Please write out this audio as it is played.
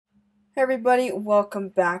Hey everybody, welcome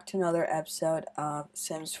back to another episode of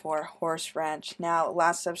Sims 4 Horse Ranch. Now,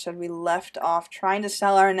 last episode we left off trying to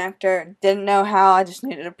sell our nectar. Didn't know how, I just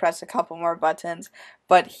needed to press a couple more buttons.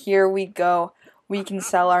 But here we go. We can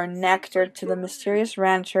sell our nectar to the mysterious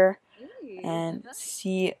rancher and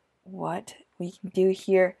see what we can do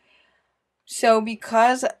here. So,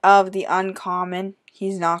 because of the uncommon,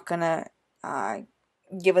 he's not gonna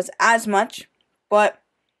give us as much, but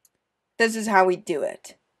this is how we do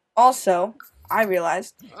it. Also, I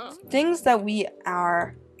realized things that we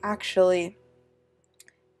are actually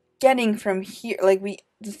getting from here, like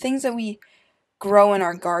the things that we grow in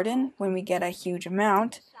our garden when we get a huge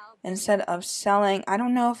amount, instead of selling, I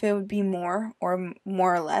don't know if it would be more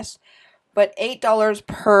or less, but $8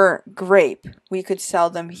 per grape. We could sell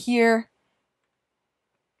them here.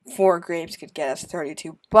 4 grapes could get us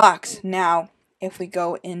 32 bucks. Now, if we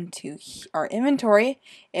go into our inventory,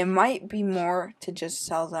 it might be more to just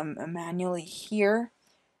sell them manually here.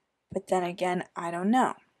 But then again, I don't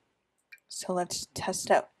know. So let's test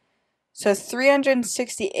out. So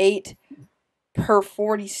 368 per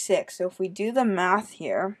 46. So if we do the math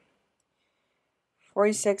here,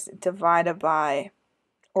 46 divided by,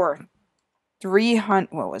 or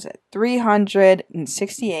 300, what was it?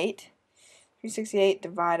 368. 368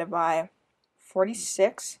 divided by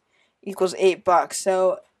 46 equals 8 bucks.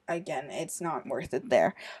 So again, it's not worth it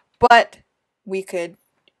there. But we could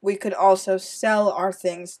also sell our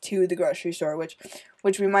things to the grocery store,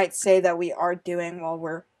 which we might say that we are doing while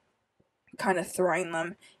we're kind of throwing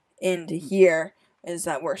them into here, is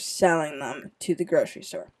that we're selling them to the grocery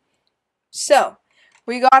store. So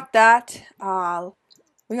we got that.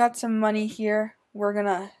 We got some money here.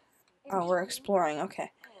 We're exploring. Okay.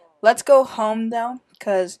 Let's go home, though,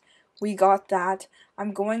 because we got that.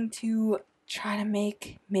 I'm going to try to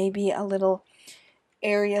make maybe a little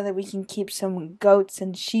area that we can keep some goats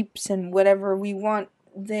and sheeps and whatever we want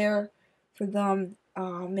there for them,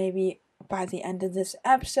 maybe by the end of this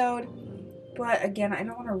episode. But again, I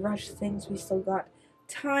don't want to rush things. We still got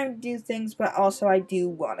time to do things, but also I do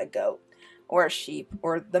want a goat or a sheep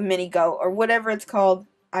or the mini goat or whatever it's called.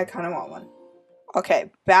 I kind of want one. Okay,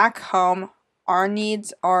 back home. Our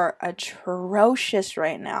needs are atrocious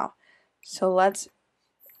right now. So let's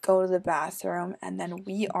go to the bathroom, and then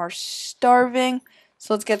we are starving.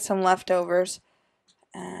 So let's get some leftovers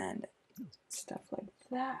and stuff like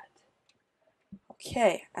that.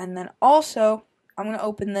 Okay, and then also, I'm going to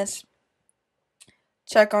open this,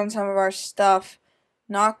 check on some of our stuff.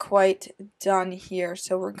 Not quite done here,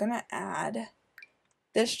 so we're going to add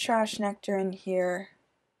this trash nectar in here.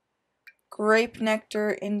 Grape nectar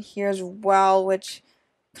in here as well, which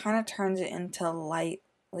kind of turns it into lightly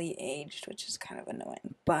aged, which is kind of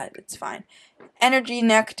annoying, but it's fine. Energy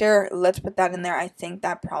nectar, let's put that in there. I think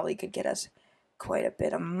that probably could get us quite a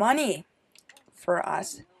bit of money for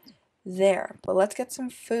us there. But let's get some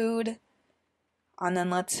food, and then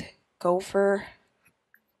let's go for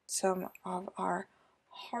some of our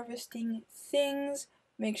harvesting things.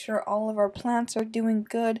 Make sure all of our plants are doing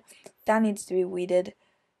good. That needs to be weeded.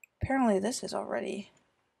 Apparently this is already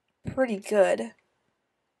pretty good.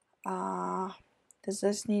 Does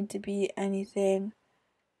this need to be anything?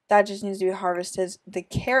 That just needs to be harvested. The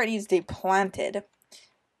carrot needs to be planted.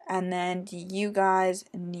 And then do you guys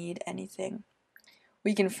need anything?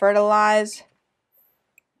 We can fertilize.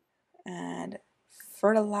 And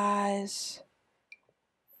fertilize.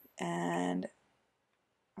 And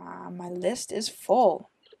my list is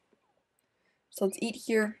full. So let's eat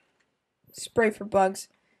here. Spray for bugs.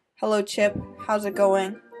 Hello, Chip. How's it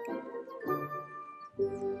going?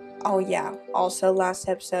 Oh yeah. Also, last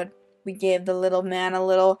episode we gave the little man a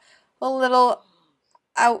little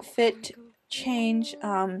outfit change.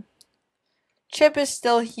 Chip is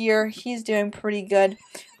still here. He's doing pretty good.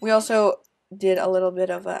 We also did a little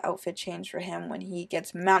bit of an outfit change for him when he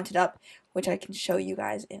gets mounted up, which I can show you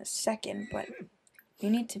guys in a second. But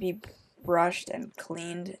you need to be brushed and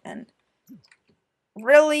cleaned, and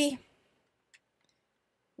really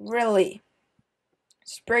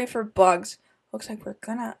spray for bugs. Looks like we're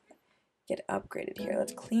gonna get upgraded here.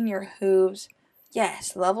 Let's clean your hooves.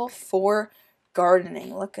 Yes, level 4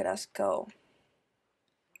 gardening. Look at us go.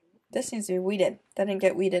 This needs to be weeded. That didn't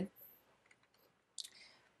get weeded.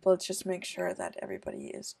 But let's just make sure that everybody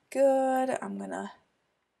is good. I'm gonna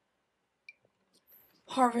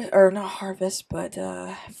fertilize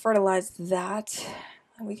that.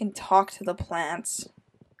 We can talk to the plants.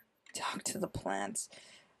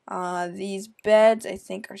 These beds, I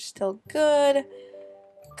think, are still good.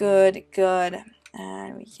 Good.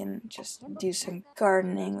 And we can just do some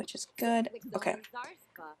gardening, which is good. Okay.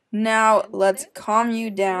 Now, let's calm you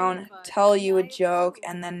down, tell you a joke,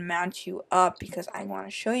 and then mount you up because I want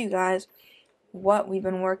to show you guys what we've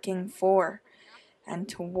been working for and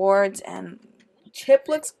towards. And Chip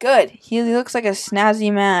looks good. He looks like a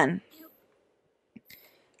snazzy man.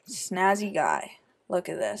 Snazzy guy. Look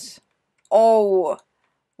at this. Oh,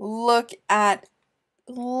 look at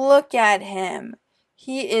him.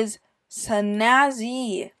 He is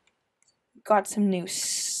snazzy. Got some new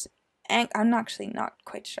I'm actually not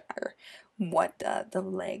quite sure what the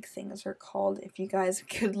leg things are called. If you guys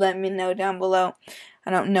could let me know down below.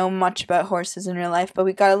 I don't know much about horses in real life, but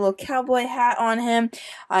we got a little cowboy hat on him,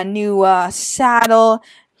 a new saddle.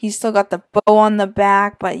 He's still got the bow on the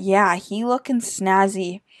back, but yeah, he looking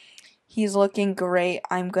snazzy. He's looking great.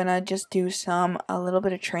 I'm gonna just do a little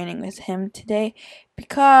bit of training with him today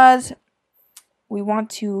because we want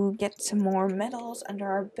to get some more medals under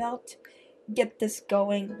our belt, get this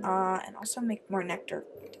going, and also make more nectar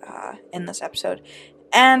in this episode,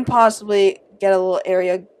 and possibly get a little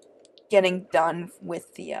area getting done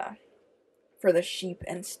with the for the sheep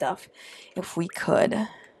and stuff if we could.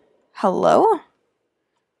 Hello?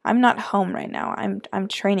 I'm not home right now. I'm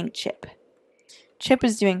training Chip. Chip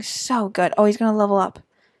is doing so good. Oh, he's gonna level up.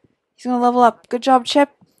 He's gonna level up. Good job, Chip.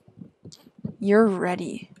 You're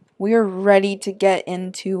ready. We're ready to get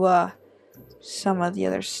into some of the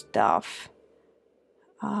other stuff.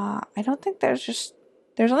 I don't think there's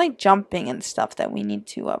only jumping and stuff that we need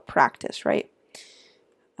to practice, right?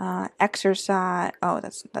 Exercise. Oh,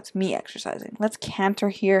 that's me exercising. Let's canter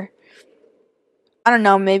here. I don't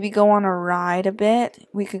know, maybe go on a ride a bit.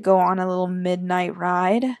 We could go on a little midnight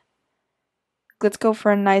ride. Let's go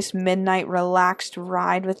for a nice midnight relaxed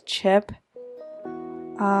ride with Chip.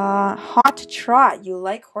 Hot to trot. You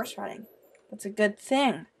like horse riding. That's a good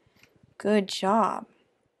thing. Good job.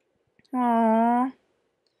 Aww.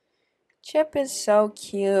 Chip is so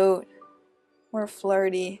cute. We're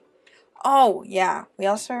flirty. Oh, yeah. We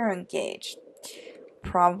also are engaged.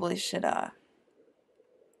 Probably should,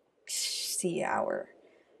 see our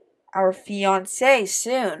fiancé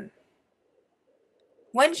soon.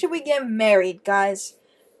 When should we get married, guys?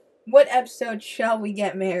 What episode shall we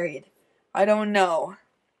get married? I don't know.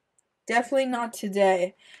 Definitely not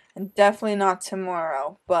today, and definitely not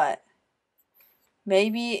tomorrow, but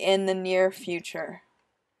maybe in the near future.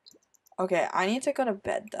 Okay, I need to go to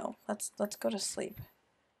bed though. Let's go to sleep.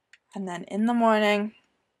 And then in the morning,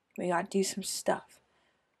 we gotta do some stuff.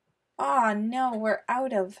 Oh no, we're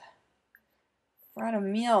out of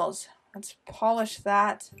meals. Let's polish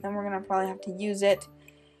that. Then we're gonna probably have to use it.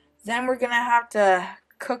 Then we're gonna have to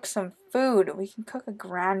cook some food. We can cook a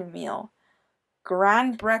grand meal.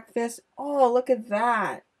 Grand breakfast. Oh, look at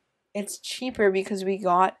that. It's cheaper because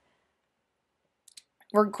we're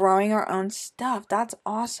growing our own stuff. That's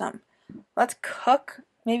awesome. Let's cook.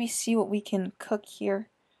 Maybe see what we can cook here.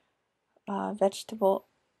 Vegetable.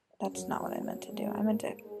 That's not what I meant to do. I meant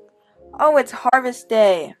to. Oh, it's harvest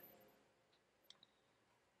day.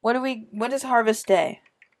 What is harvest day?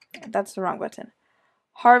 That's the wrong button.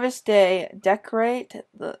 Harvest day. Decorate.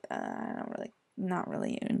 Not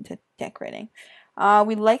really into decorating.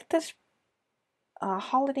 We like this.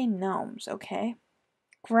 Holiday gnomes. Okay.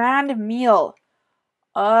 Grand meal.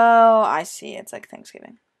 Oh, I see. It's like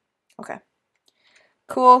Thanksgiving. Okay.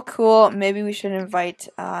 Cool. Maybe we should invite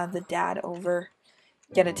the dad over.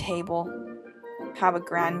 Get a table. Have a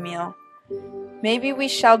grand meal. Maybe we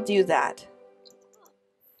shall do that.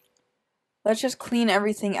 Let's just clean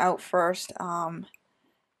everything out first. And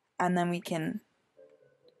then we can.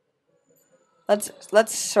 Let's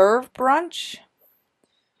serve brunch.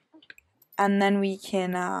 And then we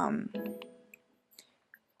can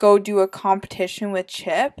go do a competition with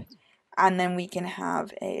Chip. And then we can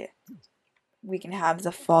have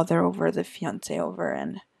the father over, the fiance over,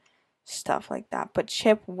 and stuff like that. But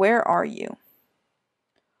Chip, where are you?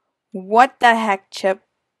 What the heck, Chip?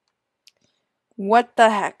 What the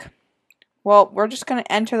heck? Well, we're just gonna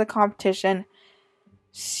enter the competition.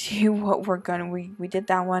 See what we're gonna. We did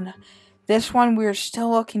that one. This one we're still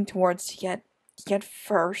looking towards to get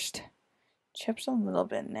first. Chip's a little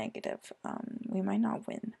bit negative. We might not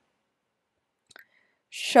win.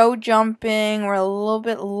 Show jumping. We're a little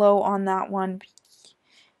bit low on that one.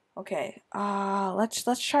 Okay. Let's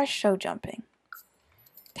try show jumping.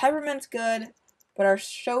 Temperament's good, but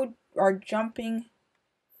our jumping,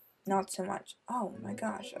 not so much. Oh my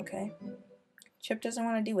gosh. Okay. Chip doesn't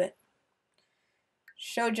want to do it.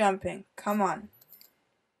 Show jumping. Come on.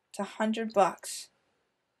 It's $100.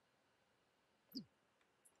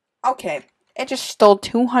 Okay. It just stole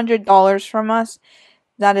 $200 from us.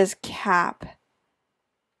 That is cap.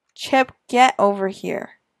 Chip, get over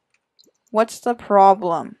here. What's the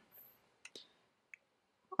problem?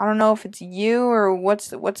 I don't know if it's you or what's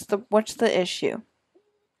the issue?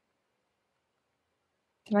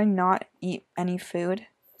 Did I not eat any food?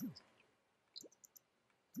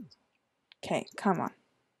 Okay, come on.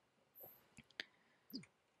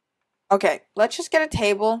 Okay, let's just get a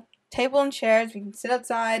table. Table and chairs. We can sit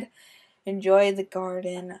outside, enjoy the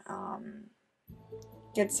garden.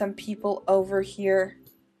 Get some people over here.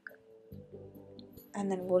 And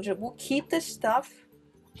then we'll keep this stuff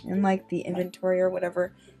in like the inventory or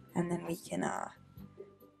whatever, and then we can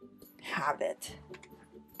have it.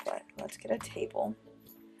 But let's get a table.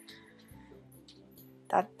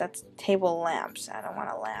 That's table lamps. I don't want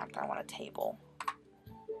a lamp. I want a table.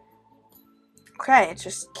 Okay, it's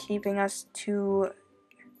just keeping us to.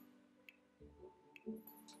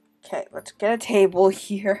 Okay, let's get a table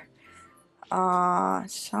here.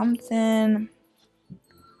 Something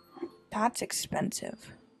that's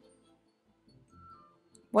expensive.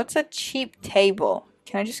 What's a cheap table?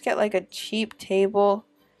 Can I just get like a cheap table?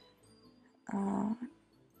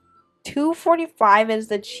 $2.45 is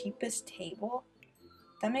the cheapest table?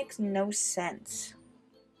 That makes no sense.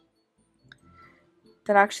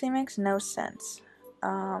 That actually makes no sense.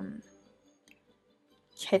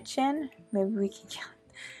 Kitchen? Maybe we can get...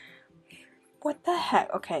 What the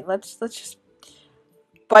heck? Okay, let's just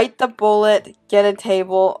bite the bullet, get a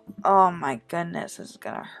table. Oh my goodness, this is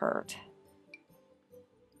gonna hurt.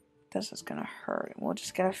 This is gonna hurt. We'll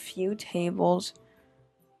just get a few tables.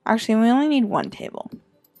 Actually, we only need one table.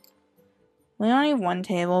 We only need one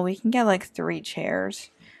table. We can get like 3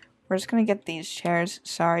 chairs. We're just gonna get these chairs.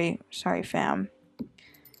 Sorry, fam.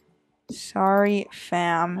 Sorry,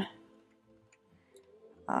 fam.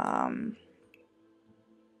 Come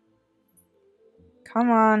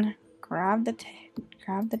on, grab the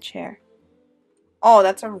chair. Oh,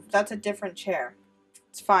 that's a different chair.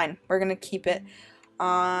 It's fine. We're gonna keep it.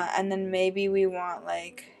 And then maybe we want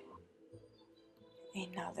like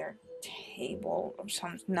another table of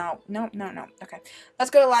some. No. Okay, let's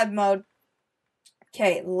go to live mode.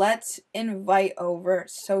 Okay, let's invite over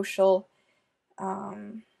social.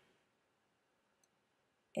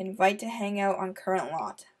 Invite to hang out on current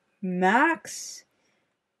lot. Max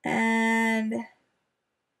and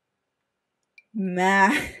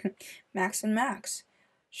Max and Max.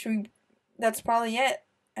 That's probably it.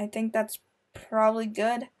 I think that's probably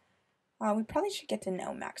good. We probably should get to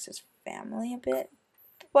know Max's family a bit,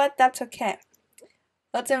 but that's okay.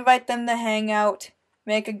 Let's invite them to hang out,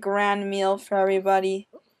 make a grand meal for everybody.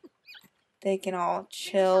 They can all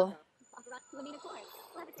chill.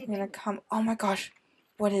 I'm gonna come. Oh my gosh,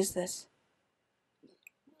 what is this?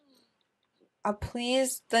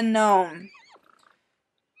 Please the gnome.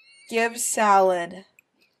 Give salad.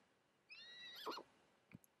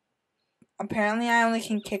 Apparently I only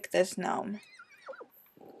can kick this gnome.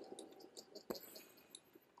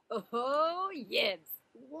 Oh, yes.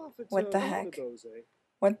 What the heck?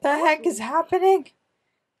 What the heck is happening?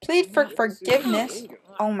 Plead for forgiveness.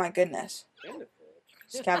 Oh my goodness.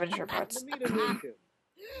 Scavenger parts.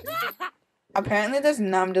 Apparently this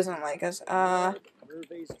gnome doesn't like us.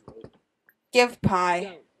 Give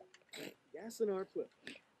pie.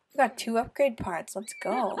 We got 2 upgrade parts. Let's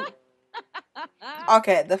go.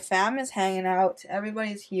 Okay, the fam is hanging out.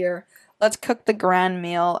 Everybody's here. Let's cook the grand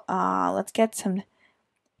meal. Let's get some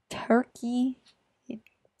turkey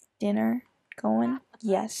dinner going.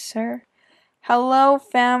 Yes, sir. Hello,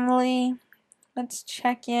 family. Let's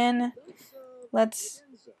check in. Let's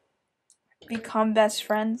become best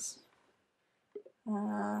friends.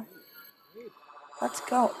 Let's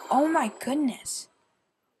go. Oh my goodness.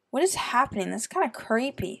 What is happening? That's kind of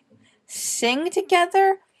creepy. Sing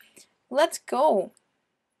together? Let's go.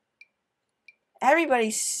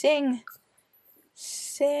 Everybody sing.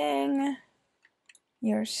 Sing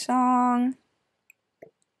your song.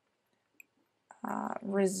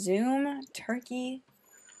 Resume turkey.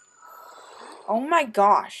 Oh my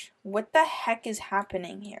gosh. What the heck is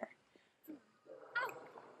happening here?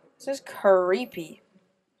 This is creepy.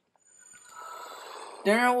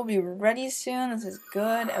 Dinner will be ready soon. This is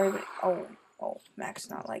good. Everybody. Oh, Max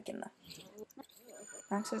not liking the.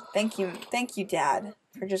 Max says, thank you, Dad,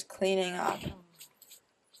 for just cleaning up.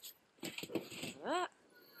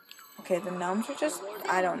 Okay, the gnomes are just.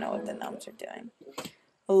 I don't know what the gnomes are doing.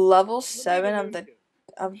 Level 7 of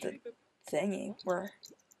the thingy.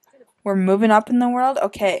 We're moving up in the world.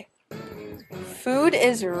 Okay. Food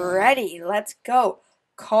is ready. Let's go.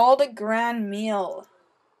 Call the grand meal.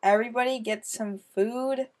 Everybody get some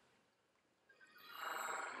food.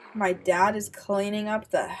 My dad is cleaning up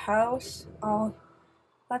the house. Oh,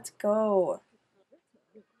 let's go.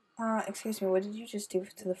 Excuse me, what did you just do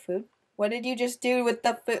to the food? What did you just do with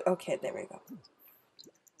the food? Okay, there we go.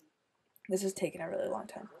 This is taking a really long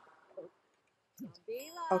time.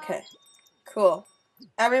 Okay, cool.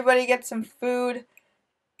 Everybody get some food.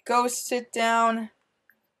 Go sit down.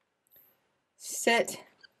 Sit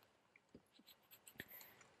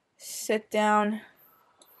down.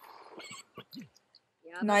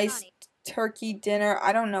 Nice turkey dinner.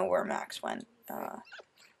 I don't know where Max went.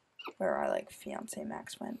 Where our like fiance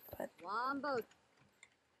Max went, but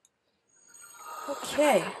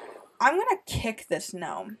okay. I'm gonna kick this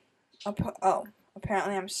gnome. Oh,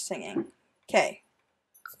 apparently I'm singing. Okay.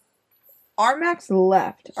 Our Max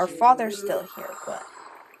left. Our father's still here, but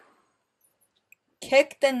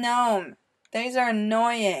kick the gnome. These are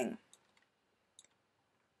annoying.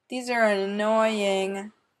 These are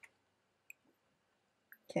annoying.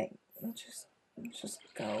 Okay, let's just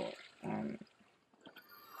go.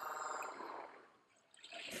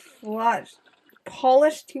 Flush,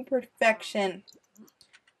 polish to perfection,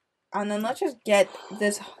 and then let's just get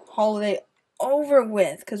this holiday over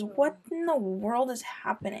with. Cause what in the world is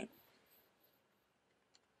happening?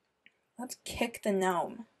 Let's kick the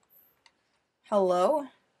gnome. Hello?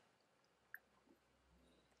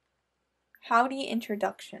 Howdy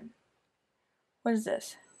introduction. What is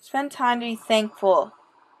this? Spend time to be thankful.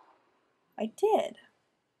 I did.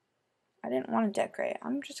 I didn't want to decorate.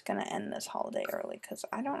 I'm just going to end this holiday early because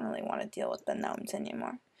I don't really want to deal with the gnomes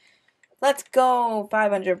anymore. Let's go.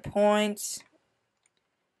 500 points.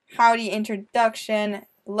 Howdy introduction.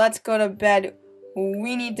 Let's go to bed.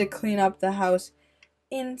 We need to clean up the house.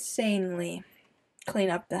 Insanely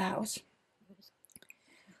clean up the house.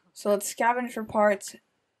 So let's scavenge for parts.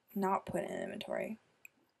 Not put in inventory.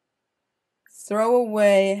 Throw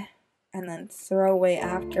away. And then throw away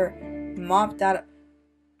after. Mop that up.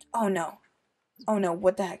 Oh no. Oh no,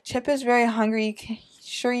 what the heck? Chip is very hungry.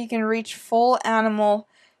 Sure you can reach full animal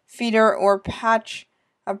feeder or patch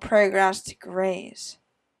of prairie grass to graze.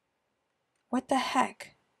 What the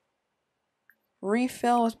heck?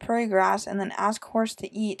 Refill with prairie grass and then ask horse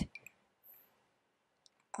to eat.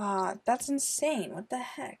 That's insane. What the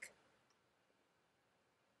heck?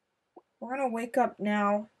 We're gonna wake up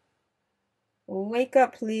now. Wake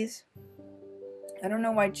up, please. I don't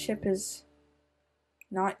know why Chip is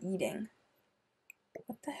not eating.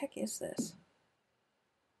 What the heck is this?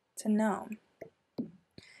 It's a gnome.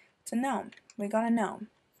 It's a gnome. We got a gnome.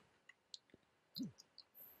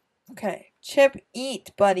 Okay. Chip,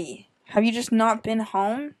 eat, buddy. Have you just not been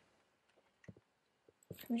home?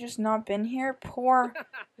 Have you just not been here? Poor.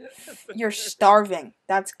 You're starving.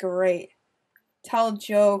 That's great. Tell a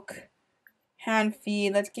joke. Hand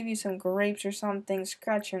feed. Let's give you some grapes or something.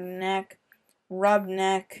 Scratch your neck. Rub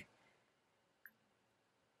neck.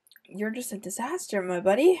 You're just a disaster, my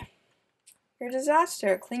buddy. You're a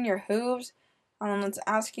disaster. Clean your hooves. Let's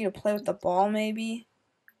ask you to play with the ball, maybe.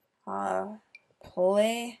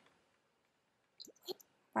 Play.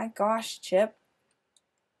 My gosh, Chip.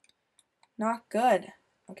 Not good.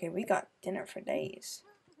 Okay, we got dinner for days.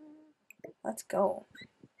 Let's go.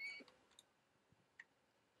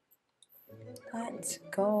 Let's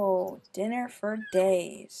go. Dinner for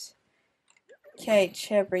days. Okay,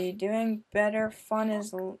 Chip, are you doing better? Fun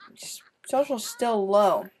is... Social's still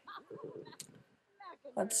low.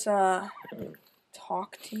 Let's,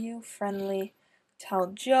 talk to you. Friendly. Tell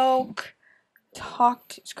joke.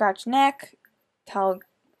 Scratch neck. Tell...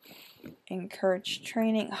 Encourage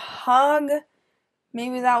training. Hug.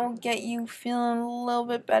 Maybe that will get you feeling a little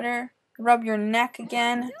bit better. Rub your neck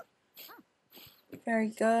again. Very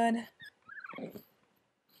good.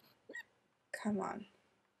 Come on.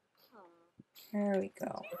 There we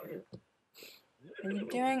go. What are you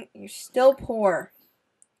doing? You're still poor.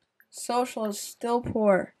 Social is still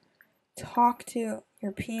poor. Talk to.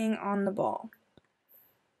 You're peeing on the ball.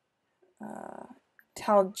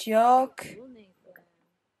 Tell joke.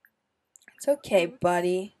 It's okay,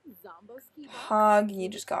 buddy. Hug. You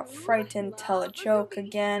just got frightened. Tell a joke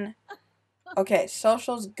again. Okay,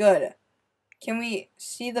 social's good. Can we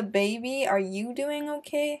see the baby? Are you doing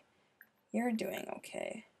okay? You're doing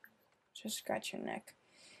okay. Just scratch your neck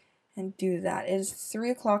and do that. It is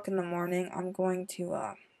 3 o'clock in the morning. I'm going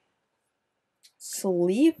to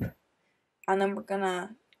sleep, and then we're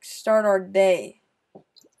gonna start our day.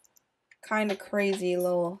 Kind of crazy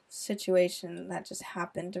little situation that just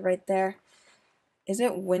happened right there. Is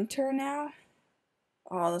it winter now?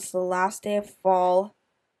 Oh, this is the last day of fall.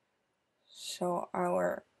 So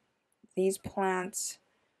these plants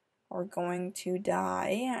are going to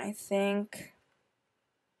die, I think.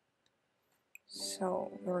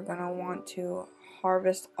 So we're gonna want to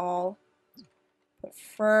harvest all. But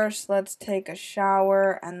first, let's take a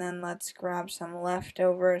shower and then let's grab some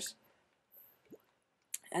leftovers.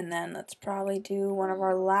 And then let's probably do one of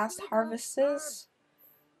our last harvests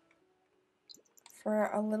for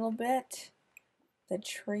a little bit. The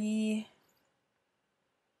tree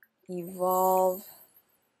evolve.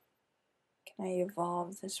 Can I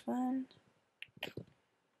evolve this one?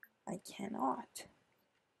 I cannot.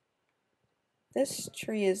 This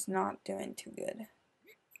tree is not doing too good.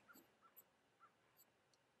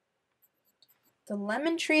 The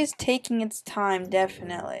lemon tree is taking its time,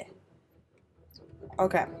 definitely.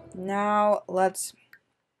 Okay, now let's...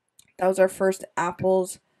 That was our first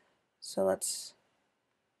apples. So let's...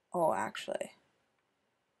 Oh, actually,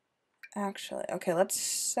 okay, let's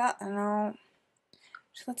set... No.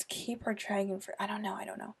 Let's keep our dragon fruit. I don't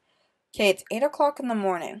know. Okay, it's 8 o'clock in the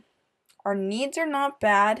morning. Our needs are not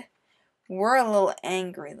bad. We're a little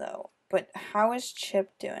angry, though. But how is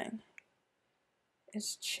Chip doing?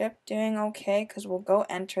 Is Chip doing okay? Because we'll go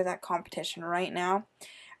enter that competition right now.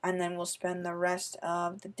 And then we'll spend the rest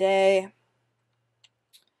of the day...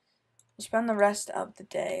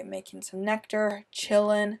 making some nectar,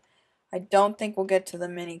 chilling. I don't think we'll get to the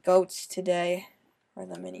mini goats today. Or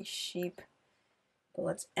the mini sheep. But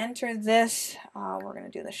let's enter this. We're going to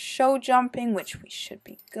do the show jumping, which we should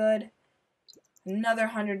be good.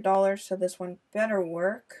 Another $100, so this one better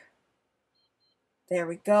work. There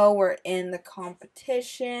we go. We're in the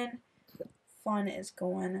competition. Fun is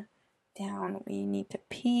going down. We need to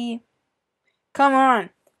pee. Come on.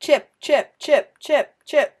 Chip.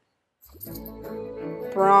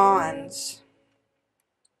 Bronze.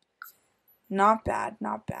 Not bad.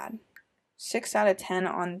 6 out of 10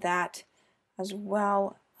 on that as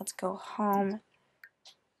well. Let's go home.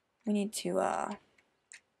 We need to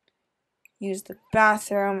use the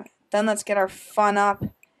bathroom. Then let's get our fun up.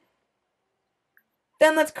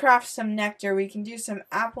 Then let's craft some nectar. We can do some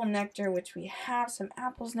apple nectar, which we have some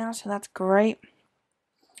apples now, so that's great.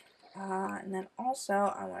 And then also,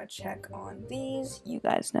 I want to check on these. You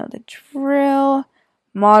guys know the drill.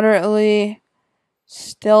 Moderately.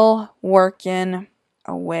 Still working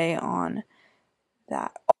away on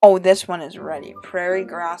that. Oh, this one is ready. Prairie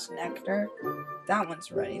grass nectar. That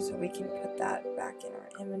one's ready, so we can put that back in our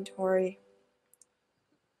inventory.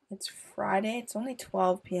 It's Friday. It's only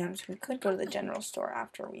 12 p.m., so we could go to the general store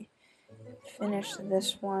after we finish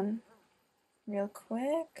this one real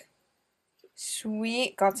quick.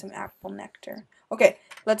 Sweet. Got some apple nectar. Okay,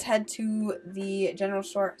 let's head to the general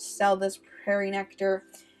store, sell this prairie nectar,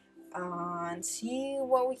 and see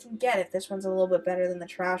what we can get. If this one's a little bit better than the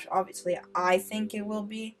trash, obviously I think it will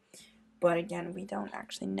be. But again, we don't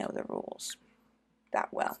actually know the rules that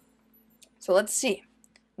well. So let's see.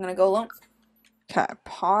 I'm going to go alone. Okay,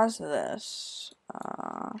 pause this.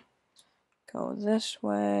 Go this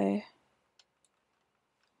way.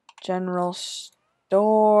 General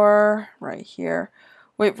store. Right here.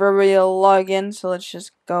 Wait for everybody to log in. So let's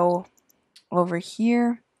just go over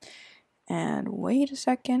here. And wait a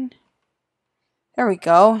second. There we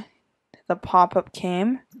go. The pop-up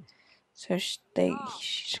came. So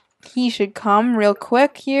he should come real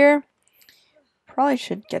quick here. Probably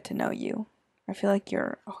should get to know you. I feel like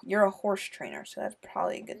you're a horse trainer, so that's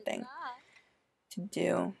probably a good thing to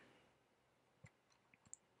do.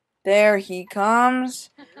 There he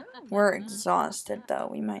comes. We're exhausted, though.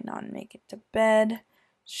 We might not make it to bed.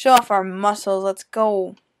 Show off our muscles. Let's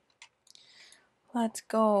go.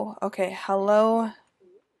 Okay, hello,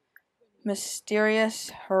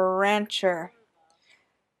 mysterious rancher.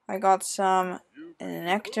 I got some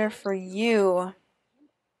nectar for you.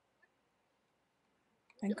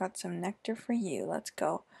 Let's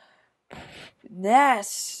go.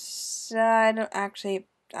 Yes. I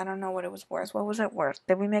don't know what it was worth. What was it worth?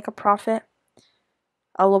 Did we make a profit?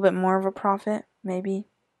 A little bit more of a profit, maybe.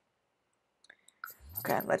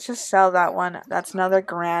 Okay, let's just sell that one. That's another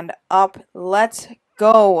grand up. Let's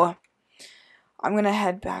go. I'm going to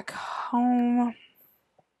head back home.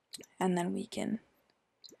 And then we can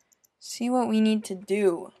see what we need to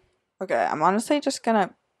do. Okay, I'm honestly just going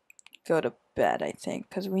to go to bed, I think,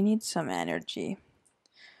 because we need some energy.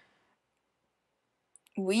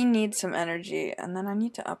 And then I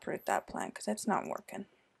need to uproot that plant because it's not working.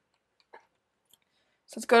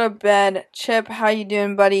 So let's go to bed. Chip, how you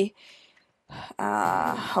doing, buddy?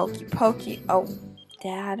 Hokey pokey. Oh,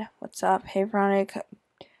 Dad, what's up? Hey, Veronica.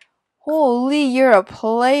 Holy, you're a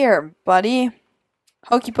player, buddy.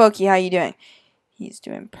 Hokey pokey, how you doing? He's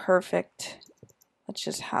doing perfect. Let's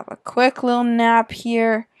just have a quick little nap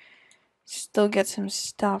here. Still get some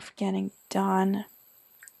stuff getting done.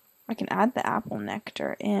 I can add the apple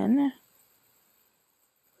nectar in.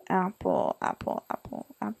 Apple.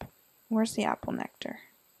 Where's the apple nectar?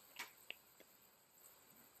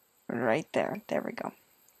 Right there. There we go.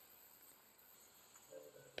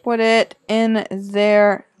 put it in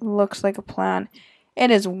there. Looks like a plan.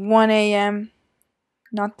 It is 1 a.m.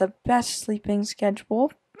 Not the best sleeping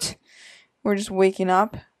schedule. We're just waking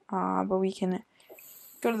up. But we can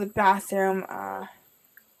go to the bathroom.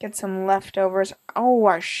 Get some leftovers. Oh,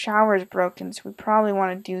 our shower's broken, so we probably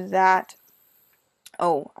want to do that.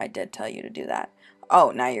 Oh, I did tell you to do that. Oh,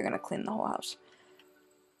 now you're going to clean the whole house.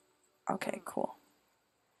 Okay, cool.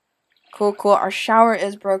 Cool. Our shower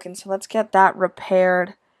is broken, so let's get that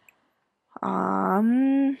repaired.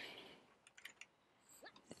 Then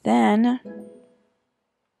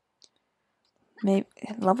maybe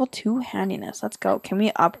level 2 handiness. Let's go. Can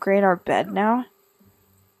we upgrade our bed now?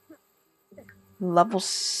 Level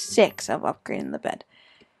 6 of upgrading the bed.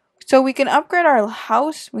 So we can upgrade our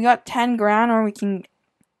house. We got 10 grand, or we can,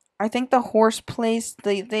 I think the horse place,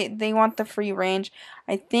 they want the free range.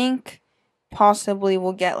 I think possibly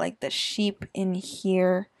we'll get like the sheep in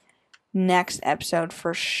here next episode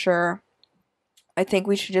for sure. I think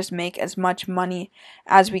we should just make as much money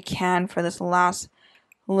as we can for this last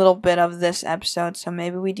little bit of this episode. So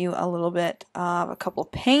maybe we do a little bit of a couple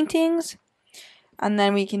paintings, and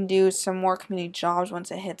then we can do some more community jobs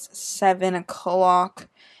once it hits 7 o'clock.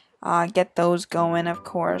 Get those going, of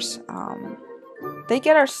course. They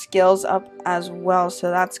get our skills up as well,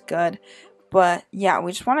 so that's good. But yeah,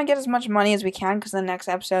 we just want to get as much money as we can, because the next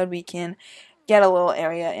episode we can get a little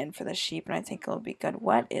area in for the sheep, and I think it'll be good.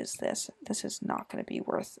 What is this? This is not going to be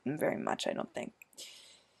worth very much, I don't think.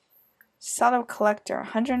 Sell collector,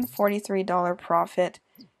 $143 profit.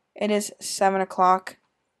 It is 7 o'clock.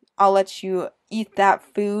 I'll let you eat that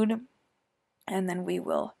food, and then we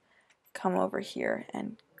will come over here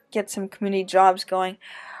and get some community jobs going.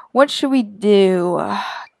 What should we do?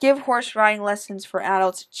 Give horse riding lessons for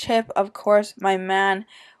adults. Chip, of course, my man,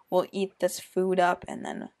 will eat this food up and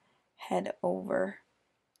then head over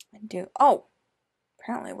and do... Oh,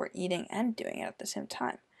 apparently we're eating and doing it at the same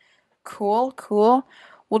time. Cool.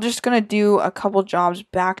 We're just going to do a couple jobs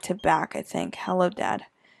back to back, I think. Hello, Dad.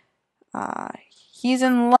 He's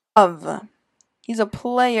in love. He's a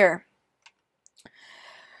player.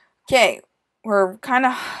 Okay, we're kind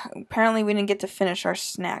of... Apparently we didn't get to finish our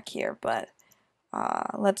snack here, but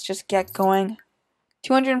let's just get going.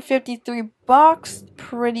 253 bucks,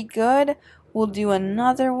 pretty good. We'll do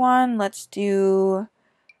another one. Let's do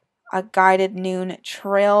a guided noon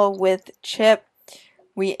trail with Chip.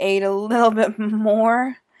 We ate a little bit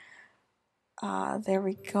more. There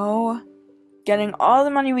we go. Getting all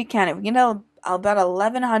the money we can. If we get about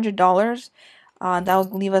 $1,100, that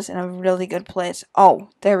will leave us in a really good place. Oh,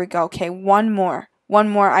 there we go. Okay, one more.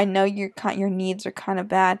 I know your needs are kind of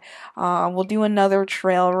bad. We'll do another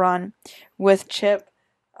trail run with Chip.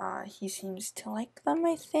 He seems to like them,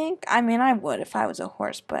 I think. I mean, I would if I was a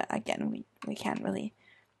horse, but again, we can't really...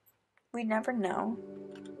 We never know.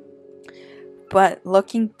 But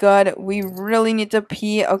looking good. We really need to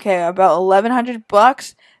pee. Okay, about 1,100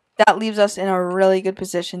 bucks. That leaves us in a really good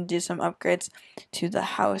position to do some upgrades to the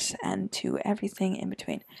house and to everything in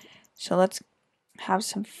between. So let's have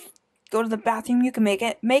some... Go to the bathroom. You can make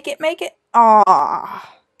it. Make it.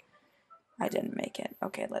 Ah, I didn't make it.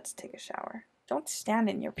 Okay, let's take a shower. Don't stand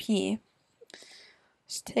in your pee.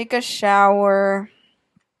 Let's take a shower.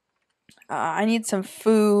 I need some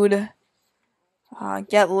food.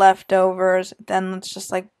 Get leftovers. Then let's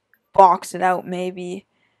just like box it out maybe.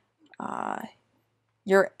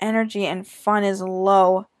 Your energy and fun is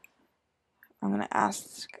low. I'm going to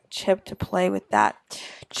ask Chip to play with that.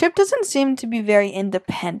 Chip doesn't seem to be very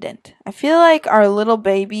independent. I feel like our little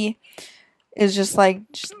baby is just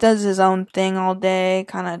does his own thing all day,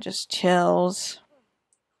 kind of just chills.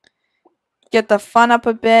 Get the fun up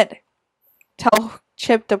a bit. Tell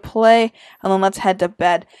Chip to play, and then let's head to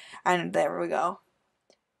bed. And there we go.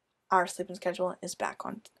 Our sleeping schedule is back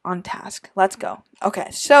on task. Let's go. Okay,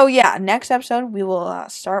 so yeah, next episode we will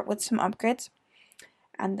start with some upgrades,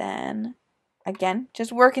 and then again,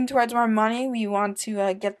 just working towards more money. We want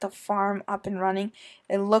to get the farm up and running.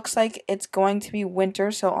 It looks like it's going to be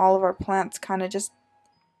winter, so all of our plants kind of just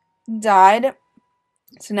died.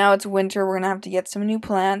 So now it's winter. We're going to have to get some new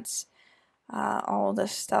plants. All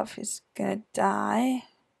this stuff is going to die,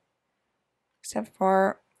 except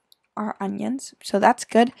for our onions. So that's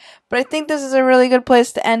good. But I think this is a really good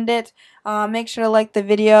place to end it. Make sure to like the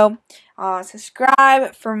video.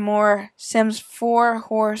 Subscribe for more Sims 4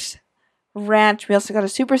 Horse Ranch. We also got a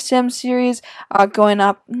Super Sim series going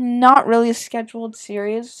up. Not really a scheduled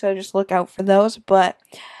series, so just look out for those. But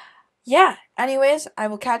yeah, anyways, I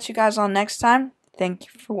will catch you guys on next time. Thank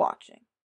you for watching.